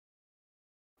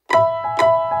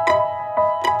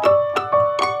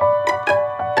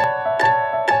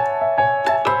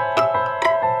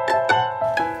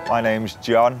My name's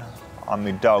John, and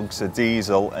my dogs are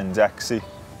Diesel and Dexy.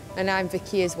 And I'm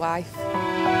Vicky, his wife.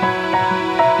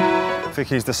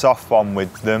 Vicky's the soft one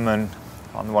with them, and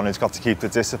I'm the one who's got to keep the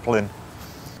discipline.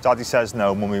 Daddy says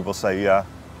no, Mummy will say yeah.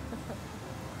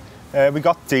 We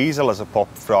got Diesel as a pup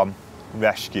from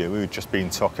rescue. We'd just been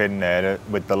tucked in there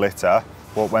with the litter.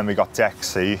 But when we got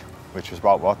Dexy, which was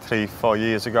about, what, 3-4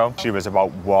 years ago, she was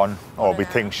about 1, or we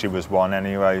think she was 1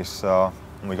 anyway, so.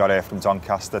 And we got her from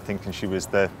Lancaster thinking she was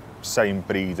the same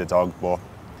breed of dog, but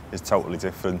it's totally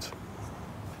different.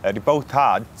 They both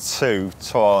had 2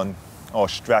 torn or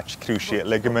stretched cruciate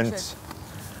ligaments.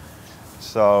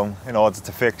 So in order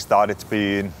to fix that, it's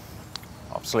been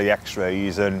obviously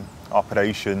x-rays and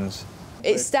operations.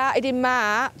 It started in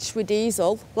March with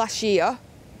Diesel last year,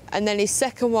 and then his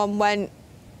second one went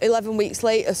 11 weeks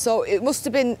later. So it must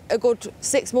have been a good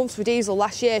 6 months with Diesel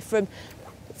last year from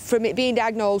it being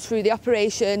diagnosed through the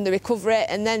operation, the recovery,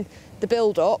 and then the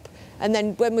build-up. And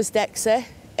then when was Dexy?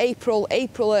 April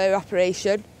her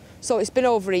operation. So it's been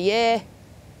over a year.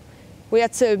 We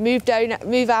had to move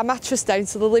our mattress down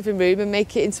to the living room and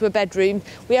make it into a bedroom.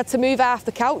 We had to move half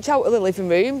the couch out of the living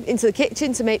room into the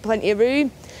kitchen to make plenty of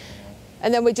room.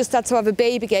 And then we just had to have a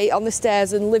baby gate on the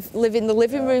stairs and live in the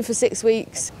living room for 6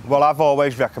 weeks. Well, I've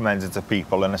always recommended to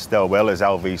people, and I still will, is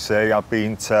LVC. I've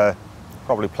been to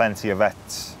probably plenty of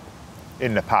vets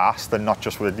in the past, and not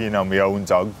just with, you know, my own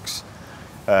dogs.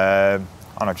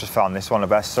 And I've just found this one the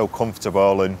best, so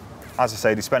comfortable. And as I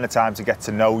say, they spend the time to get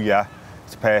to know you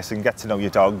as a person, get to know your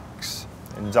dogs,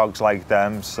 and dogs like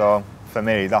them. So for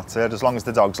me, that's it, as long as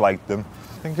the dogs like them.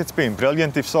 I think it's been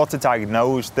brilliant. They've sort of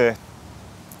diagnosed it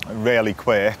really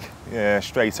quick,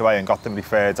 straight away, and got them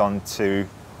referred on to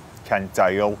Kent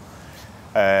Dale.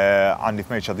 And they've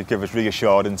made sure they give us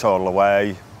reassurance all the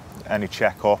way, any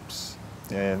checkups.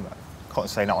 Couldn't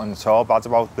say nothing at all bad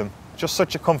about them. Just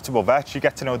such a comfortable vet. You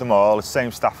get to know them all, the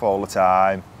same staff all the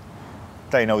time.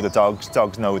 They know the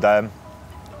dogs know them.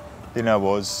 They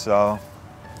know us. So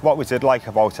what we did like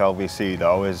about LVC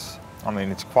though is, I mean,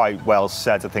 it's quite well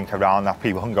said, I think, around that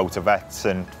people can go to vets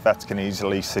and vets can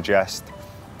easily suggest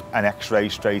an x-ray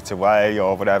straight away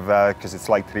or whatever, because it's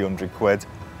like 300 quid.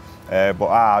 But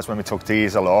ours, when we took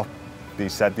Diesel up, they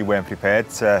said they weren't prepared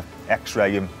to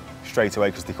x-ray him straight away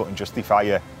because they couldn't justify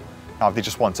it. Now, they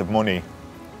just wanted money,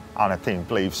 and I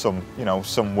believe some, you know,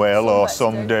 some will or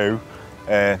some do.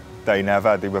 They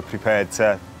were prepared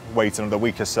to wait another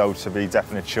week or so to be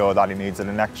definite sure that he needed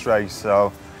an x-ray.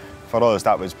 So for us,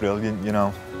 that was brilliant, you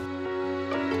know.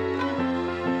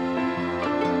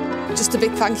 Just a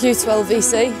big thank you to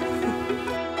LVC.